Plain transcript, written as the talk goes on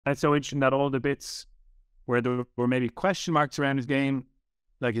And it's so interesting that all the bits where there were maybe question marks around his game,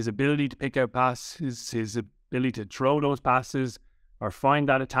 like his ability to pick out passes, his ability to throw those passes or find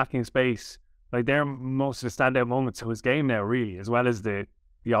that attacking space, like they're most of the standout moments of his game now, really, as well as the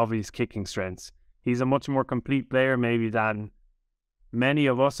obvious kicking strengths. He's a much more complete player maybe than many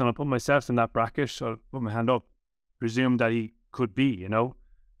of us, and I'll put myself in that bracket, so I'll put my hand up, presume that he could be, you know.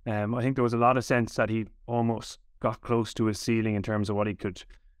 I think there was a lot of sense that he almost got close to his ceiling in terms of what he could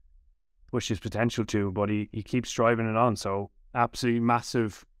push his potential to, but he keeps driving it on. So absolutely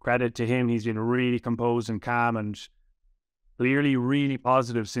massive credit to him. He's been really composed and calm and clearly really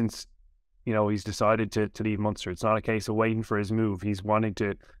positive since, you know, he's decided to leave Munster. It's not a case of waiting for his move. He's wanting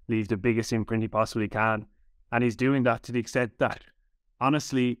to leave the biggest imprint he possibly can. And he's doing that to the extent that,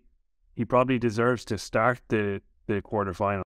 honestly, he probably deserves to start the quarterfinal.